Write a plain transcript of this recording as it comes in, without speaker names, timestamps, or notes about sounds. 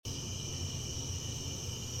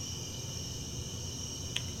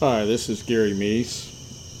Hi, this is Gary Meese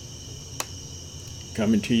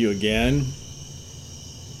coming to you again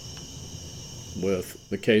with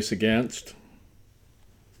the case against,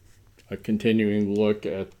 a continuing look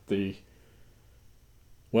at the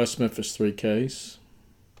West Memphis 3 case.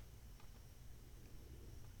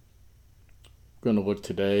 I'm going to look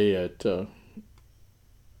today at the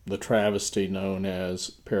travesty known as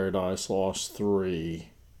Paradise Lost 3.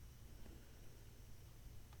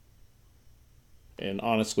 And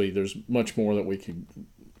honestly, there's much more that we could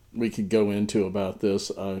go into about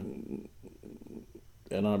this, and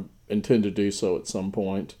I intend to do so at some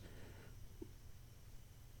point.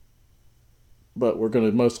 But we're going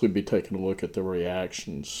to mostly be taking a look at the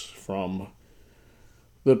reactions from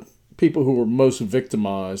the people who were most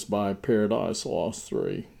victimized by Paradise Lost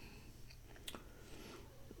 3.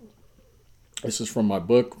 This is from my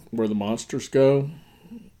book, Where the Monsters Go,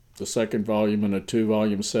 the second volume in a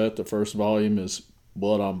 2-volume set. The first volume is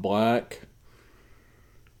Blood on Black.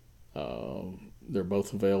 They're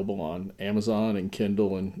both available on Amazon and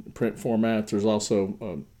Kindle and print format. There's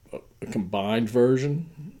also a combined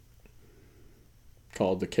version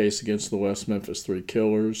called The Case Against the West Memphis 3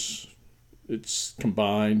 Killers. It's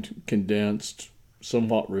combined, condensed,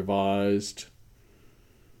 somewhat revised.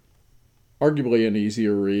 Arguably an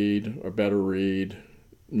easier read, or better read,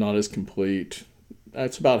 not as complete.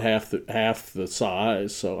 It's about half the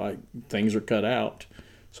size, so things are cut out.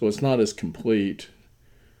 So it's not as complete,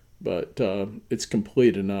 but it's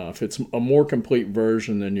complete enough. It's a more complete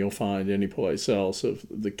version than you'll find anyplace else of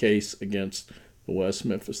the case against the West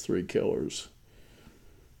Memphis 3 Killers.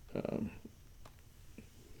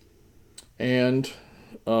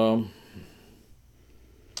 We'll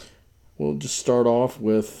just start off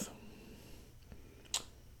with...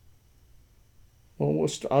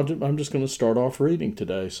 I'm just going to start off reading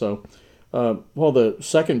today. So, the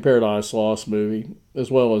second Paradise Lost movie,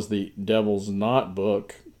 as well as the Devil's Knot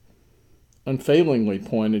book, unfailingly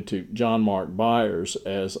pointed to John Mark Byers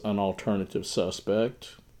as an alternative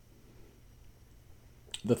suspect.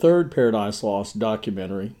 The third Paradise Lost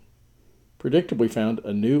documentary predictably found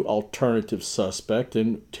a new alternative suspect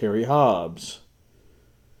in Terry Hobbs.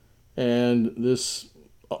 And this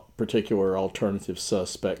particular alternative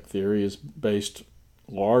suspect theory is based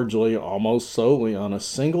largely, almost solely, on a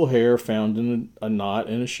single hair found in a knot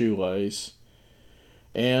in a shoelace,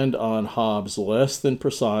 and on Hobbs' less than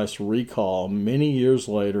precise recall many years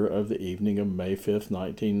later of the evening of May 5th,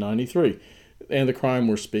 1993. And the crime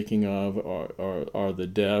we're speaking of are the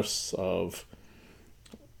deaths of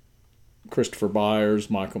Christopher Byers,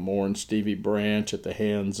 Michael Moore, and Stevie Branch at the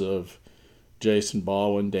hands of Jason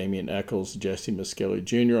Baldwin, Damian Eccles, Jesse Miskelly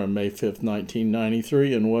Jr. on May 5th,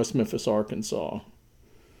 1993 in West Memphis, Arkansas.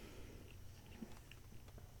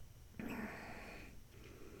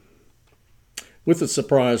 With the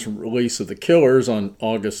surprise release of The Killers on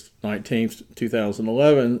August 19th,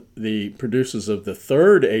 2011, the producers of the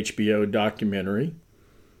third HBO documentary,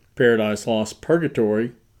 Paradise Lost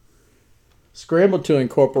Purgatory, scrambled to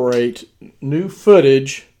incorporate new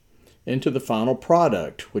footage into the final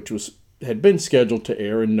product, which had been scheduled to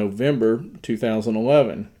air in November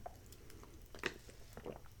 2011.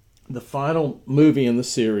 The final movie in the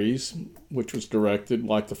series, which was directed,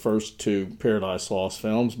 like the first two Paradise Lost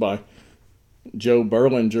films, by Joe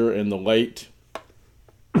Berlinger and the late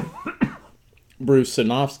Bruce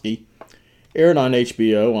Sinofsky, aired on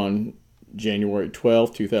HBO on January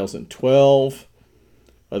 12, 2012.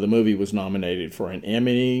 The movie was nominated for an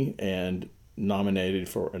Emmy and nominated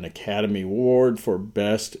for an Academy Award for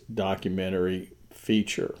Best Documentary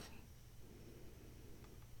Feature.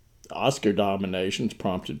 Oscar nominations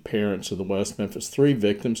prompted parents of the West Memphis 3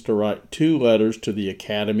 victims to write 2 letters to the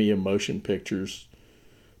Academy of Motion Picture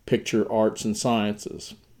Arts and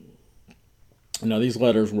Sciences. Now, these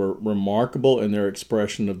letters were remarkable in their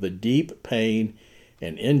expression of the deep pain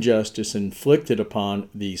and injustice inflicted upon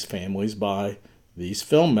these families by these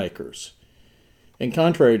filmmakers. And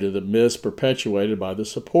contrary to the myths perpetuated by the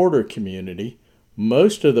supporter community,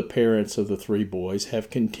 most of the parents of the 3 boys have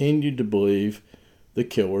continued to believe the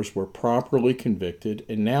killers were properly convicted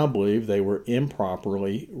and now believe they were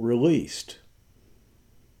improperly released.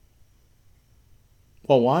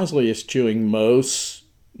 While wisely eschewing most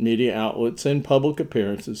media outlets and public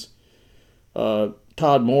appearances,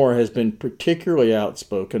 Todd Moore has been particularly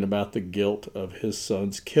outspoken about the guilt of his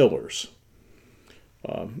son's killers.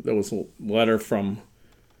 There was a letter from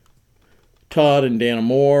Todd and Dana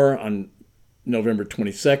Moore on November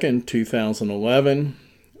 22nd, 2011,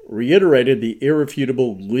 reiterated the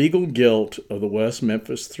irrefutable legal guilt of the West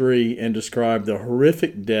Memphis 3 and described the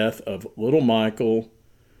horrific death of little Michael,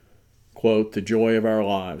 quote, the joy of our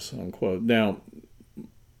lives, unquote. Now,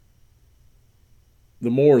 the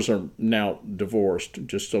Moores are now divorced,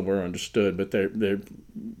 just so we're understood, but they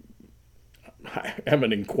I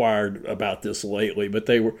haven't inquired about this lately, but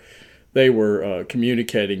they were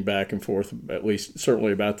communicating back and forth, at least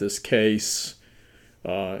certainly about this case,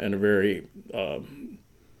 in a very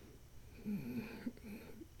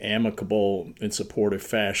amicable and supportive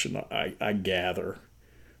fashion, I gather,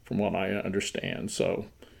 from what I understand. So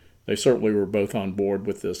they certainly were both on board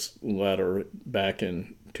with this letter back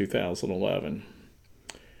in 2011.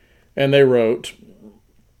 And they wrote,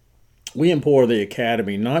 "We implore the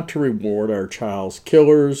Academy not to reward our child's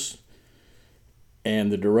killers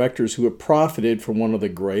and the directors who have profited from one of the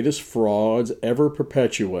greatest frauds ever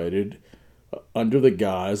perpetuated under the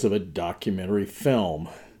guise of a documentary film.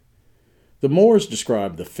 The Moores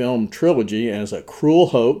described the film trilogy as a cruel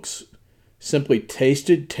hoax, simply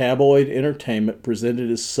tasted tabloid entertainment presented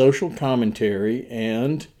as social commentary,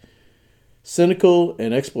 and cynical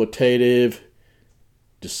and exploitative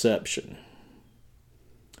deception.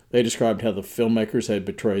 They described how the filmmakers had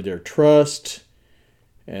betrayed their trust,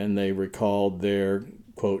 and they recalled their,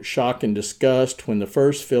 quote, shock and disgust when the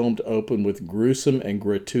first film opened with gruesome and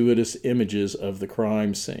gratuitous images of the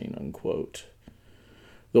crime scene," unquote.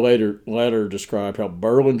 The letter described how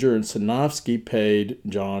Berlinger and Sinofsky paid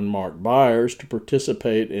John Mark Byers to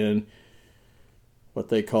participate in what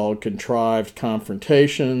they called contrived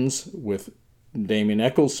confrontations with Damien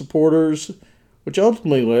Echols supporters, which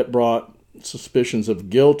ultimately brought suspicions of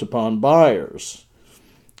guilt upon Byers.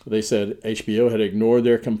 They said HBO had ignored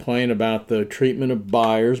their complaint about the treatment of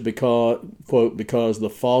Byers because, quote, because the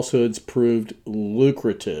falsehoods proved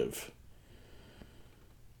lucrative.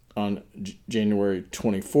 On January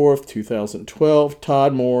 24th, 2012,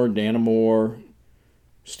 Todd Moore, Dana Moore,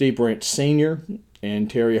 Steve Brent Sr., and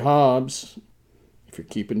Terry Hobbs, if you're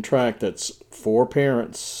keeping track, that's 4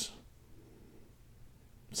 parents,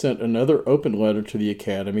 sent another open letter to the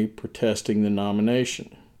Academy protesting the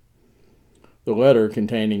nomination. The letter,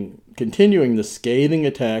 continuing the scathing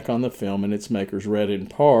attack on the film and its makers, read in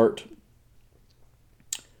part,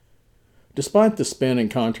 "Despite the spin and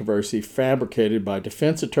controversy fabricated by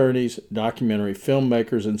defense attorneys, documentary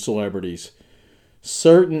filmmakers, and celebrities,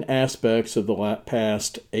 certain aspects of the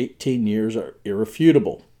past 18 years are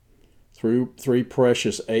irrefutable. 3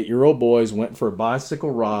 precious 8-year-old boys went for a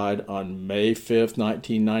bicycle ride on May 5th,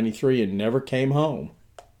 1993 and never came home.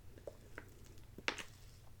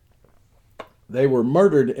 They were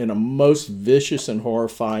murdered in a most vicious and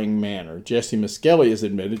horrifying manner. Jesse Miskelly has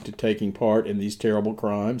admitted to taking part in these terrible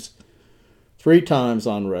crimes 3 times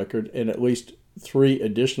on record and at least 3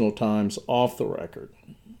 additional times off the record."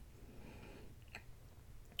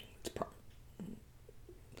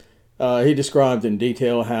 He described in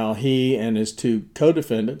detail how he and his 2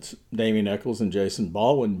 co-defendants, Damien Echols and Jason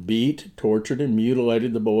Baldwin, beat, tortured, and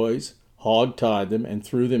mutilated the boys, hog-tied them, and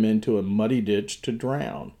threw them into a muddy ditch to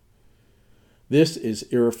drown. "This is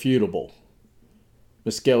irrefutable."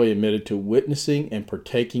 Miskelly admitted to witnessing and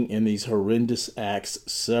partaking in these horrendous acts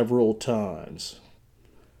several times.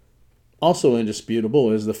 Also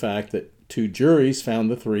indisputable is the fact that 2 juries found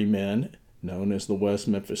the 3 men, known as the West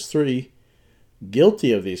Memphis Three,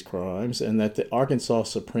 guilty of these crimes, and that the Arkansas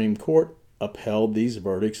Supreme Court upheld these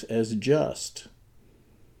verdicts as just.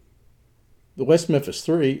 The West Memphis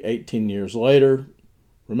Three, 18 years later,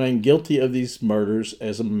 remain guilty of these murders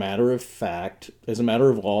as a matter of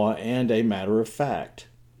law and a matter of fact.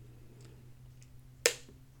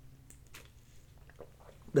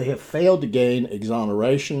 They have failed to gain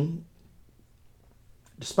exoneration,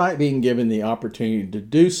 despite being given the opportunity to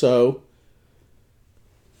do so,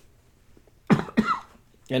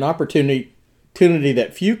 an opportunity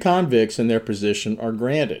that few convicts in their position are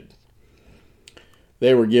granted.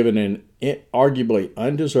 They were given an arguably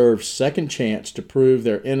undeserved second chance to prove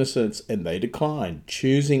their innocence, and they declined,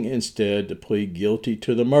 choosing instead to plead guilty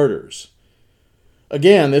to the murders.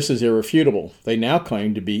 Again, this is irrefutable. They now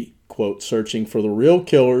claim to be, quote, searching for the real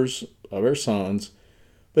killers of our sons,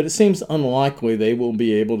 but it seems unlikely they will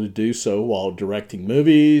be able to do so while directing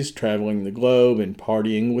movies, traveling the globe, and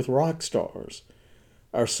partying with rock stars.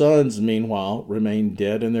 Our sons, meanwhile, remain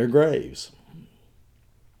dead in their graves.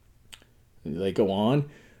 They go on.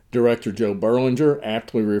 Director Joe Berlinger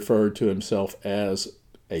aptly referred to himself as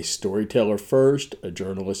a storyteller first, a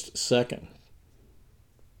journalist second.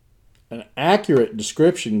 An accurate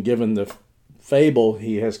description given the fable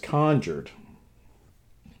he has conjured.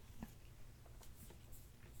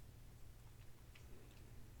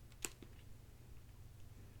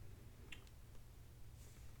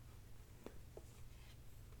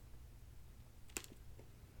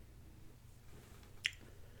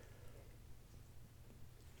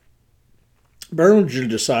 Berlinger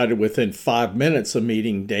decided within 5 minutes of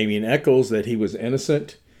meeting Damien Echols that he was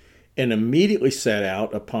innocent and immediately set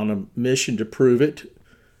out upon a mission to prove it.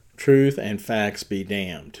 Truth and facts be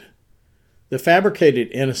damned. The fabricated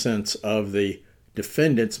innocence of the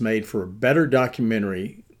defendants made for a better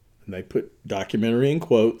documentary, and they put documentary in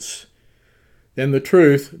quotes, than the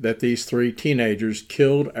truth that these 3 teenagers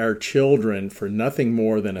killed our children for nothing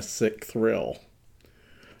more than a sick thrill.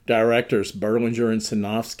 Directors Berlinger and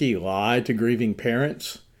Sinofsky lied to grieving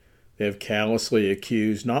parents. They have callously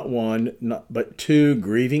accused not one, but 2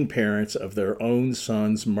 grieving parents of their own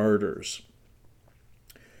sons' murders.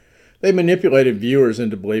 They manipulated viewers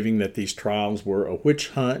into believing that these trials were a witch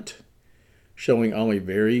hunt, showing only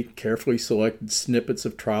very carefully selected snippets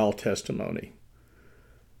of trial testimony.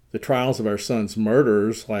 The trials of our sons'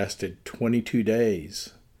 murderers lasted 22 days.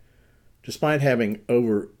 Despite having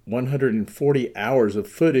over 140 hours of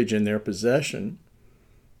footage in their possession,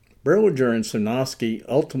 Berlinger and Sinofsky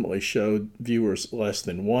ultimately showed viewers less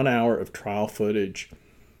than 1 hour of trial footage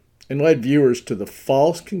and led viewers to the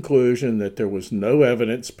false conclusion that there was no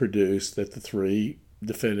evidence produced that the 3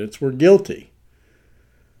 defendants were guilty.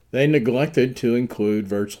 They neglected to include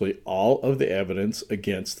virtually all of the evidence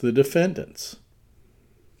against the defendants.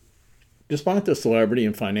 Despite the celebrity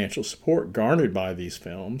and financial support garnered by these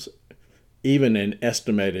films, even an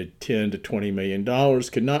estimated $10 to $20 million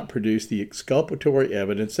could not produce the exculpatory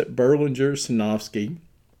evidence that Berlinger, Sinofsky,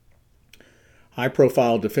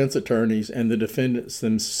 high-profile defense attorneys, and the defendants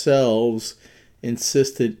themselves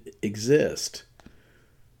insisted exist.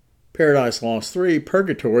 Paradise Lost 3,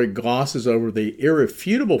 Purgatory, glosses over the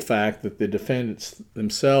irrefutable fact that the defendants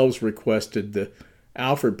themselves requested the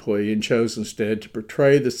Alfred plea and chose instead to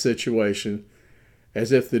portray the situation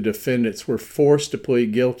as if the defendants were forced to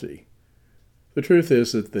plead guilty. The truth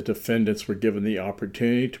is that the defendants were given the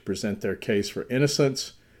opportunity to present their case for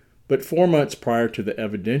innocence, but 4 months prior to the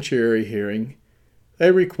evidentiary hearing,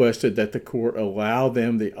 they requested that the court allow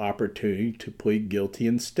them the opportunity to plead guilty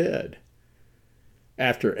instead.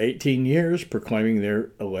 After 18 years proclaiming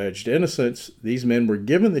their alleged innocence, these men were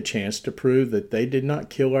given the chance to prove that they did not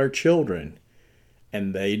kill our children,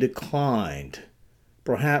 and they declined.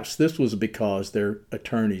 Perhaps this was because their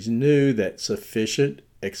attorneys knew that sufficient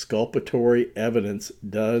exculpatory evidence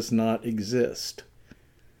does not exist.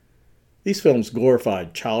 These films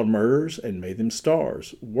glorified child murderers and made them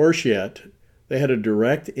stars. Worse yet, they had a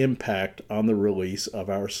direct impact on the release of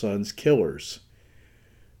our sons' killers.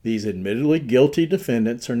 These admittedly guilty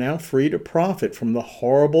defendants are now free to profit from the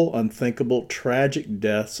horrible, unthinkable, tragic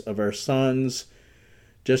deaths of our sons,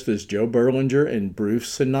 just as Joe Berlinger and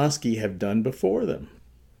Bruce Sinofsky have done before them.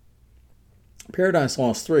 Paradise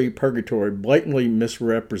Lost 3, Purgatory, blatantly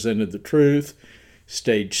misrepresented the truth,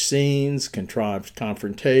 staged scenes, contrived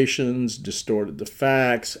confrontations, distorted the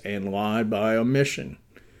facts, and lied by omission.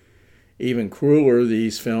 Even crueler,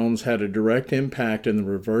 these films had a direct impact in the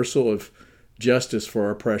reversal of justice for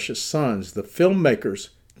our precious sons. The filmmakers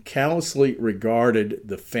callously regarded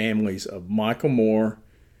the families of Michael Moore,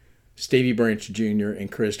 Stevie Branch Jr.,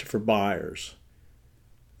 and Christopher Byers.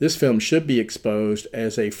 This film should be exposed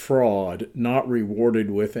as a fraud, not rewarded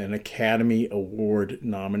with an Academy Award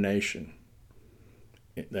nomination.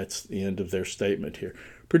 That's the end of their statement here.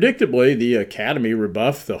 Predictably, the Academy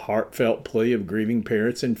rebuffed the heartfelt plea of grieving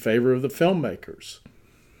parents in favor of the filmmakers.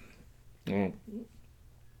 They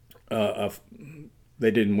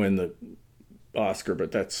didn't win the Oscar,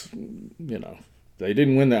 but that's, they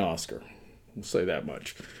didn't win the Oscar. We'll say that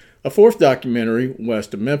much. A 4th documentary,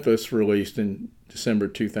 West of Memphis, released in December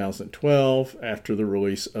 2012 after the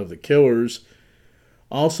release of The Killers,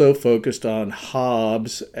 also focused on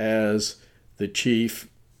Hobbs as the chief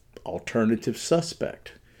alternative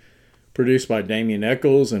suspect. Produced by Damien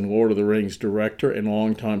Echols and Lord of the Rings director and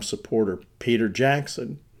longtime supporter Peter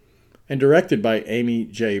Jackson, and directed by Amy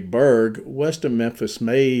J. Berg, West of Memphis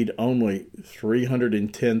made only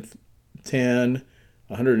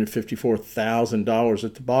 $154,000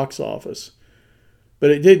 at the box office,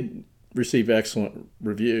 but it did receive excellent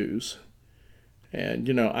reviews.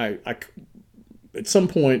 And I at some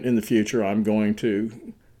point in the future, I'm going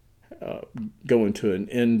to go into an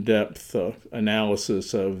in-depth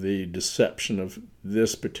analysis of the deception of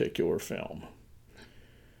this particular film.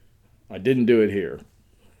 I didn't do it here.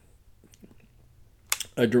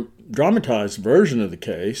 A dramatized version of the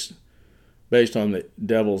case, based on the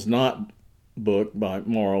Devil's Knot book by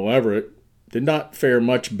Maura Leverett, did not fare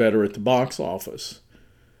much better at the box office.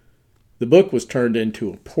 The book was turned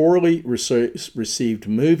into a poorly received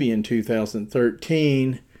movie in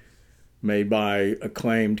 2013, made by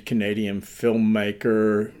acclaimed Canadian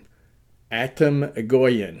filmmaker Atom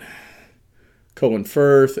Egoyan, Colin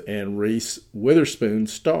Firth and Reese Witherspoon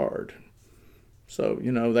starred. So,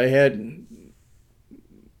 they had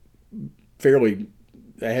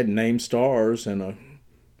named stars and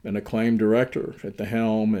an acclaimed director at the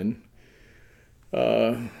helm. And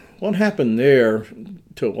what happened there,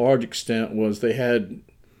 to a large extent, was they had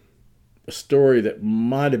a story that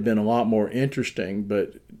might have been a lot more interesting,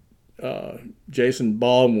 but Jason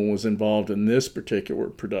Baldwin was involved in this particular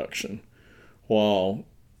production, while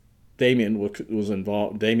Damien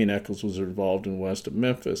Echols was involved in West of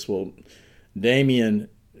Memphis. Well, Damien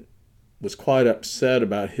was quite upset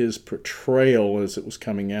about his portrayal as it was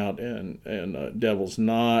coming out in Devil's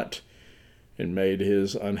Knot, and made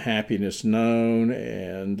his unhappiness known,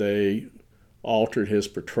 and they altered his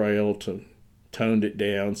portrayal, toned it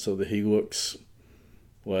down so that he looks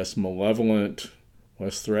less malevolent,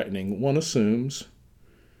 less threatening, one assumes,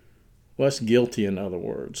 less guilty, in other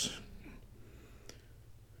words.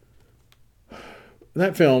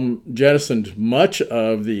 That film jettisoned much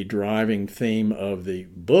of the driving theme of the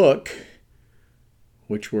book,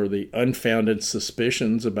 which were the unfounded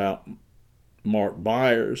suspicions about Mark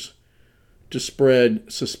Byers, to spread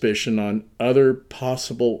suspicion on other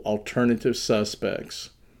possible alternative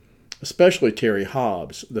suspects, especially Terry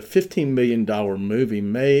Hobbs. The $15 million movie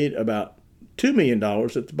made about $2 million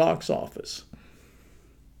at the box office.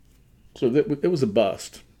 So it was a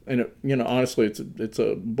bust. And, honestly, it's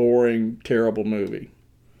a boring, terrible movie.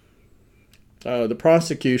 The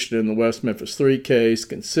prosecution in the West Memphis 3 case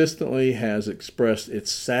consistently has expressed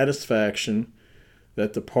its satisfaction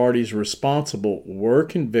that the parties responsible were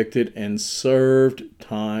convicted and served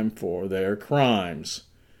time for their crimes.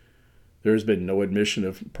 There has been no admission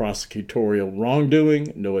of prosecutorial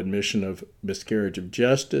wrongdoing, no admission of miscarriage of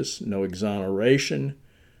justice, no exoneration,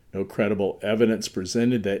 no credible evidence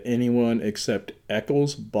presented that anyone except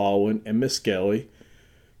Echols, Baldwin, and Miskelly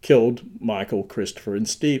killed Michael, Christopher, and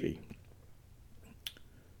Stevie.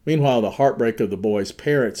 Meanwhile, the heartbreak of the boys'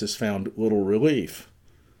 parents has found little relief.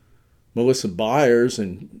 Melissa Byers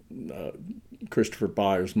and Christopher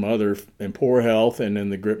Byers' mother, in poor health and in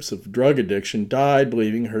the grips of drug addiction, died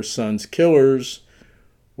believing her son's killers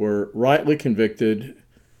were rightly convicted,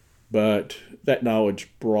 but that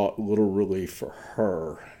knowledge brought little relief for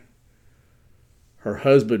her. Her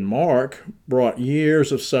husband, Mark, brought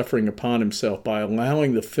years of suffering upon himself by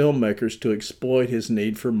allowing the filmmakers to exploit his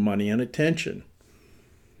need for money and attention.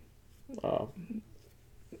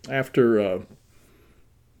 After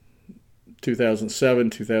 2007,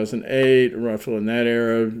 2008, roughly in that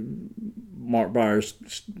era, Mark Byers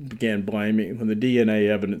began blaming, when the DNA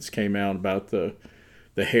evidence came out about the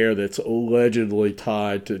hair that's allegedly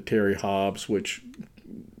tied to Terry Hobbs, which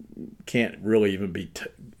can't really even be,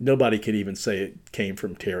 nobody could even say it came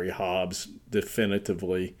from Terry Hobbs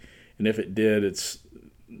definitively. And if it did, it's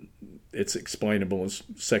explainable as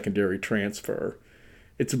secondary transfer.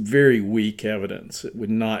 It's very weak evidence. It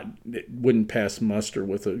wouldn't pass muster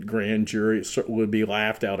with a grand jury. It certainly would be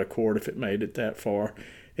laughed out of court if it made it that far.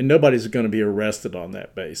 And nobody's going to be arrested on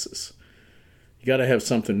that basis. You got to have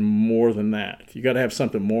something more than that. You got to have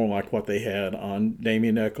something more like what they had on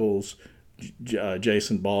Damien Echols,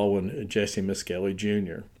 Jason Baldwin, and Jesse Miskelly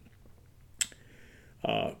Jr.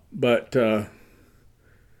 But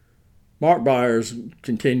Mark Byers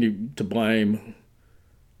continued to blame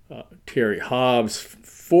Terry Hobbs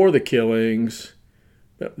for the killings.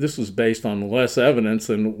 This was based on less evidence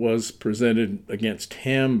than was presented against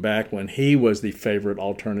him back when he was the favorite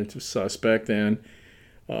alternative suspect. And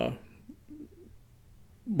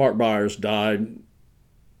Mark Byers died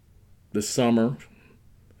this summer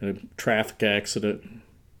in a traffic accident.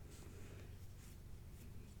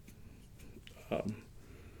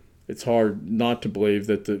 It's hard not to believe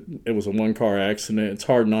that it was a one-car accident. It's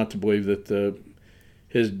hard not to believe that the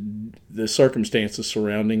circumstances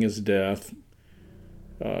surrounding his death.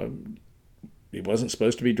 He wasn't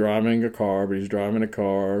supposed to be driving a car, but he was driving a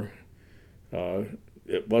car.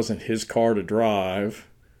 It wasn't his car to drive.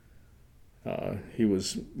 He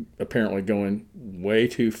was apparently going way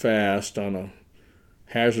too fast on a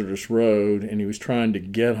hazardous road, and he was trying to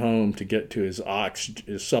get home to get to his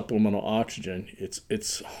supplemental oxygen.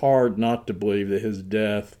 It's hard not to believe that his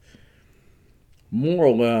death, more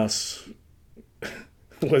or less,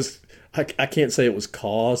 was, I can't say it was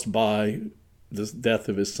caused by the death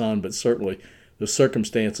of his son, but certainly the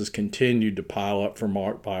circumstances continued to pile up for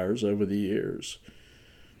Mark Byers over the years.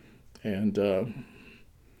 And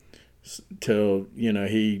till,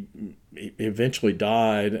 he eventually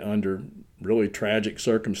died under really tragic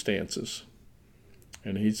circumstances.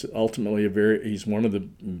 And he's ultimately he's one of the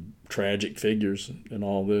tragic figures in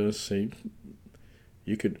all this.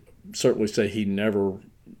 You could certainly say he never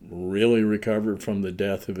really recovered from the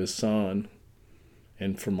death of his son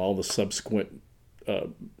and from all the subsequent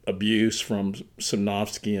abuse from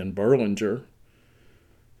Simnovsky and Berlinger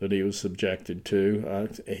that he was subjected to.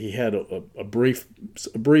 He had a brief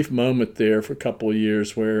moment there for a couple of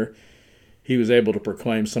years where he was able to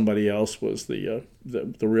proclaim somebody else was the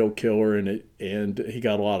real killer, and he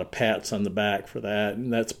got a lot of pats on the back for that,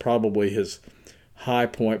 and that's probably his high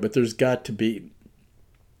point. But there's got to be,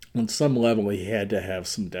 on some level, he had to have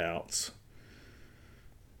some doubts.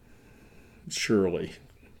 Surely.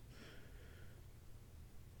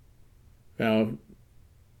 Now,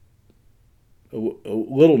 a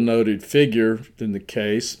little noted figure in the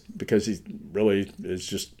case, because he really is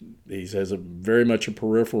just, he has very much a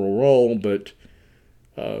peripheral role, but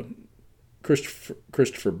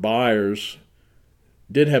Christopher Byers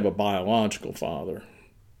did have a biological father.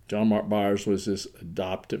 John Mark Byers was his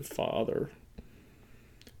adoptive father.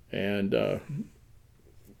 And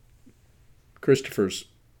Christopher's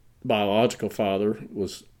biological father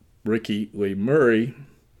was Ricky Lee Murray.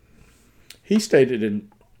 He stated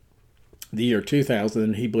in the year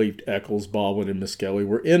 2000 he believed Eccles, Baldwin, and Miskelly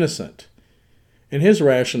were innocent. And his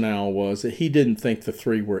rationale was that he didn't think the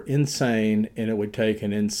three were insane and it would take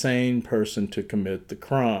an insane person to commit the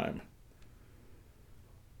crime.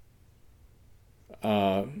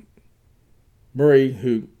 Murray,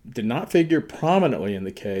 who did not figure prominently in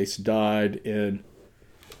the case, died in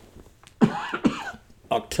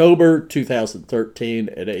October 2013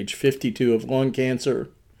 at age 52 of lung cancer.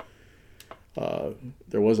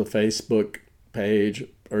 There was a Facebook page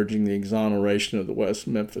urging the exoneration of the West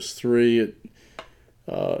Memphis Three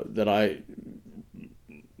that I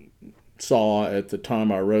saw at the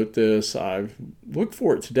time I wrote this. I looked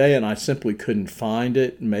for it today and I simply couldn't find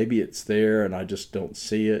it. Maybe it's there and I just don't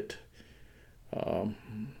see it. I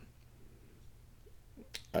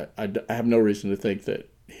have no reason to think that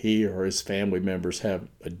he or his family members have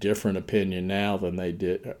a different opinion now than they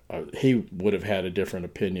did. He would have had a different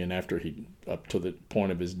opinion up to the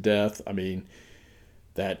point of his death. I mean,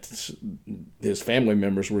 that his family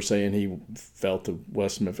members were saying he felt the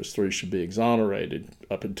West Memphis Three should be exonerated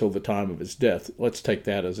up until the time of his death. Let's take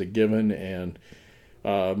that as a given, and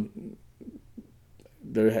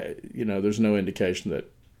there's no indication that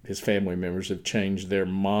his family members have changed their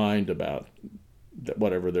mind about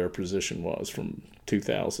whatever their position was from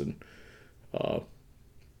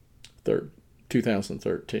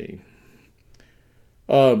 2013.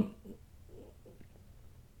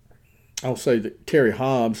 I'll say that Terry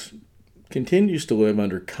Hobbs continues to live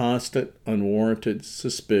under constant, unwarranted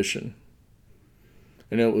suspicion.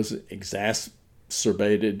 And it was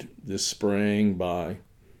exacerbated this spring by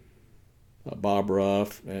Bob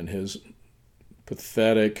Ruff and his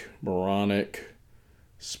pathetic, moronic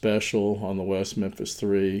special on the West Memphis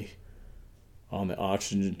Three on the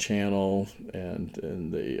Oxygen Channel, and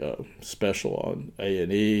the special on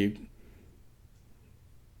A&E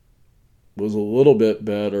was a little bit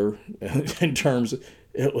better in terms of,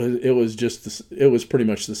 it was pretty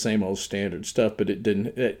much the same old standard stuff, but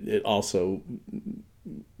it also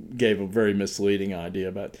gave a very misleading idea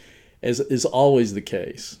about, as is always the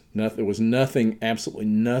case. There was absolutely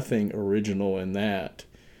nothing original in that.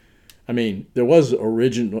 I mean, there was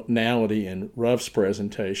originality in Ruff's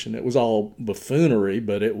presentation. It was all buffoonery,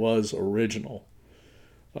 but it was original.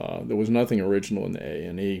 There was nothing original in the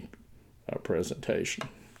A&E presentation,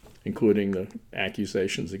 including the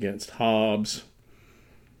accusations against Hobbs.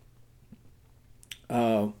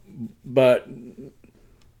 But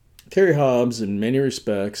Terry Hobbs, in many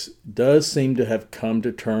respects, does seem to have come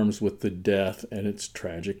to terms with the death and its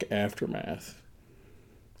tragic aftermath.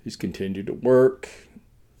 He's continued to work.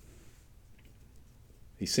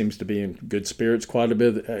 He seems to be in good spirits quite a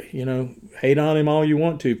bit. Hate on him all you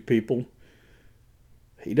want to, people.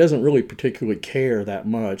 He doesn't really particularly care that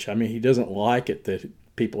much. I mean, he doesn't like it that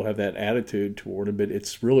people have that attitude toward him, but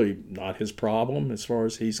it's really not his problem as far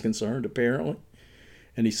as he's concerned, apparently.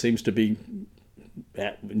 And he seems to be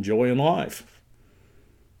enjoying life.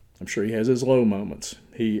 I'm sure he has his low moments.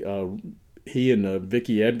 He and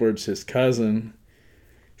Vicki Edwards, his cousin,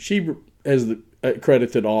 she as the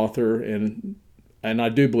accredited author, and I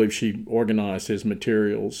do believe she organized his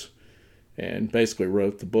materials and basically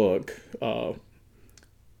wrote the book.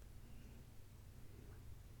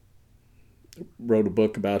 Wrote a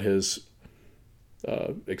book about his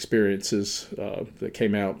experiences that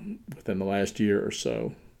came out within the last year or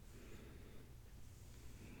so.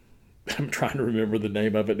 I'm trying to remember the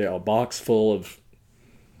name of it now. A box full of...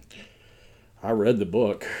 I read the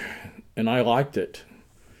book, and I liked it.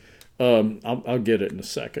 I'll get it in a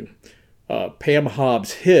second. Pam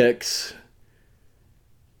Hobbs Hicks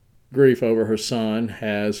grief over her son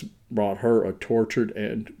has brought her a tortured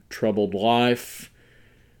and troubled life.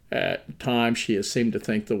 At times, she has seemed to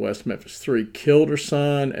think the West Memphis Three killed her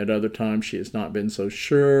son. At other times, she has not been so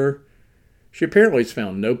sure. She apparently has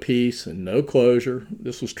found no peace and no closure.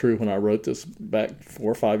 This was true when I wrote this back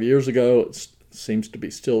 4 or 5 years ago. It seems to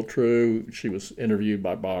be still true. She was interviewed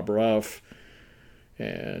by Bob Ruff,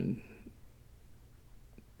 and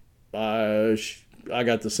I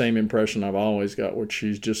got the same impression I've always got, where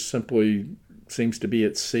she's just simply seems to be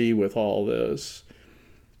at sea with all this.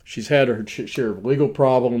 She's had her share of legal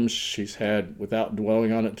problems. She's had, without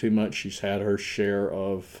dwelling on it too much, she's had her share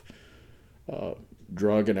of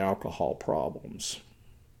drug and alcohol problems.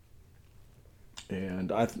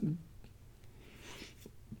 And I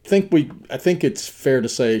think it's fair to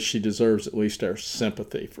say she deserves at least our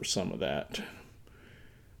sympathy for some of that.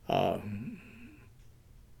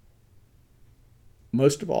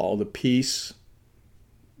 Most of all, the peace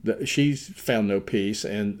that she's found no peace,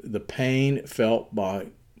 and the pain felt by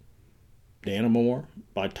Dana Moore,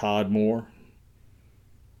 by Todd Moore,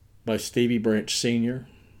 by Stevie Branch Sr.,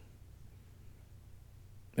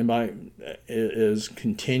 and is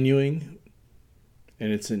continuing,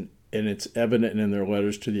 and it's evident in their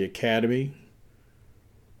letters to the Academy.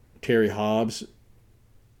 Terry Hobbs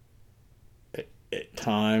at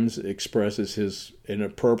times expresses his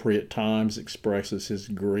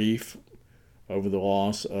grief over the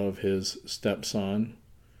loss of his stepson.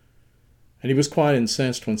 And he was quite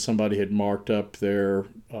incensed when somebody had marked up the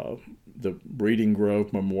Breeding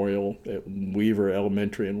Grove Memorial at Weaver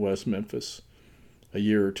Elementary in West Memphis a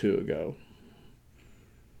year or two ago.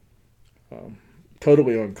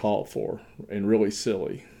 Totally uncalled for and really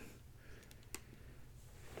silly.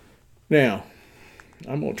 Now,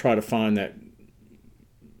 I'm going to try to find that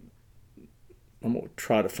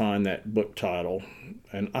book title.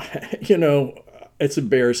 And it's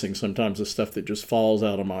embarrassing sometimes, the stuff that just falls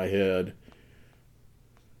out of my head.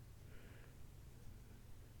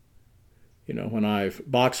 When I've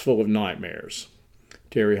Box Full of Nightmares,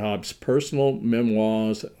 Terry Hobbs' personal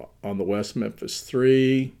memoirs on the West Memphis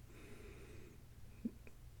Three.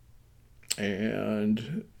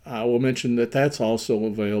 And I will mention that that's also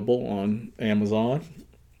available on Amazon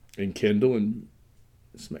in Kindle, and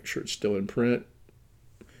let's make sure it's still in print.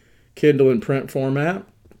 Kindle in print format.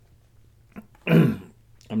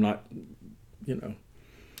 I'm not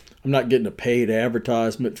getting a paid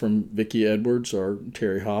advertisement from Vicki Edwards or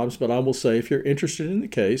Terry Hobbs, but I will say, if you're interested in the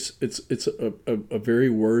case, it's a very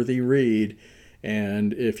worthy read,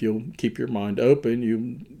 and if you'll keep your mind open,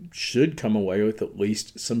 you should come away with at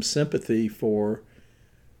least some sympathy for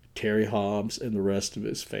Terry Hobbs and the rest of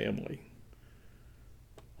his family.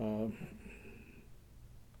 And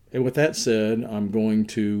with that said, I'm going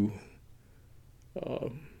to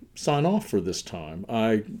sign off for this time.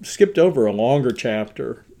 I skipped over a longer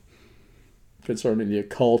chapter concerning the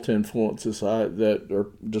occult influences that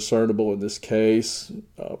are discernible in this case,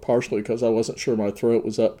 partially because I wasn't sure my throat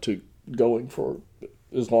was up to going for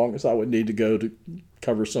as long as I would need to go to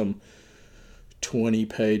cover some 20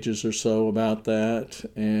 pages or so about that,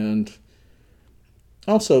 and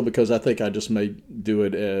also because I think I just may do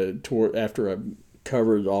it after I've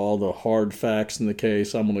covered all the hard facts in the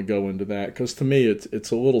case. I'm going to go into that because to me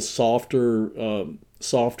it's a little softer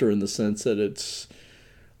in the sense that it's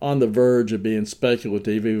on the verge of being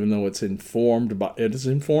speculative, even though it is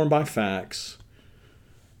informed by facts,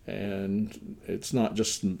 and it's not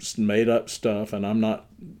just made up stuff. And I'm not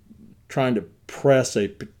trying to press a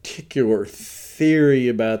particular theory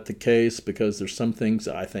about the case because there's some things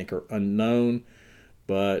that I think are unknown,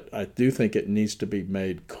 but I do think it needs to be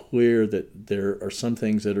made clear that there are some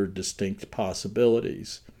things that are distinct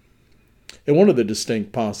possibilities. And one of the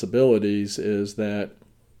distinct possibilities is that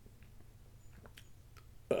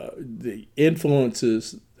the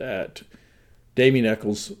influences that Damien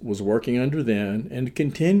Echols was working under then and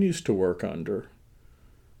continues to work under,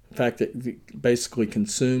 the fact that it basically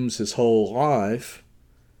consumes his whole life,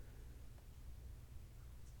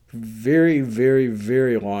 very, very,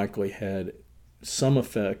 very likely had some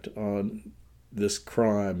effect on this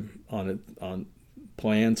crime, on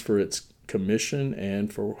plans for its commission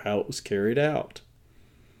and for how it was carried out.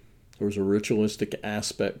 There was a ritualistic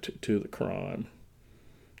aspect to the crime,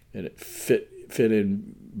 and it fit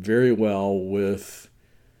in very well with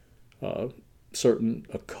certain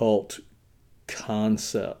occult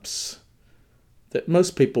concepts that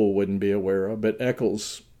most people wouldn't be aware of. But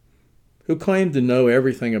Echols, who claimed to know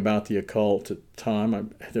everything about the occult at the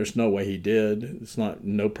time, there's no way he did.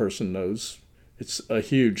 No person knows. It's a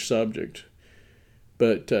huge subject.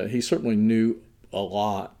 But he certainly knew a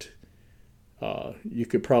lot. You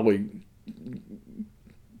could probably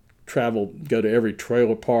go to every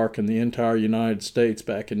trailer park in the entire United States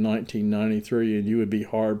back in 1993, and you would be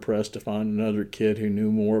hard-pressed to find another kid who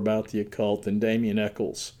knew more about the occult than Damien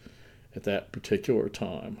Eccles at that particular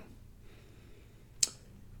time.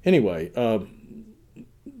 Anyway,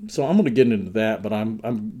 so I'm going to get into that, but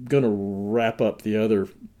I'm going to wrap up the other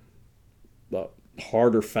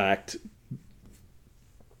harder fact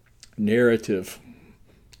narrative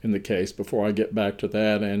in the case before I get back to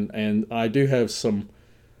that. And I do have some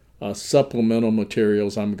supplemental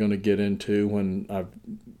materials I'm going to get into when I've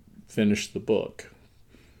finished the book,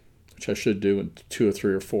 which I should do in 2 or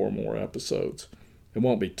 3 or 4 more episodes. It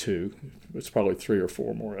won't be 2. It's probably 3 or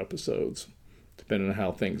 4 more episodes, depending on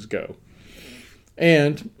how things go.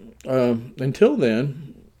 And until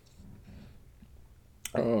then,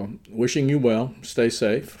 wishing you well. Stay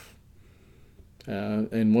safe.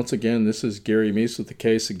 And once again, this is Gary Meese with The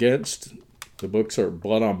Case Against. The books are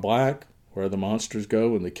Blood on Black, Where the Monsters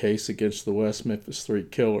Go, and The Case Against the West Memphis 3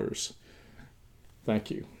 Killers.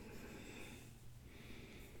 Thank you.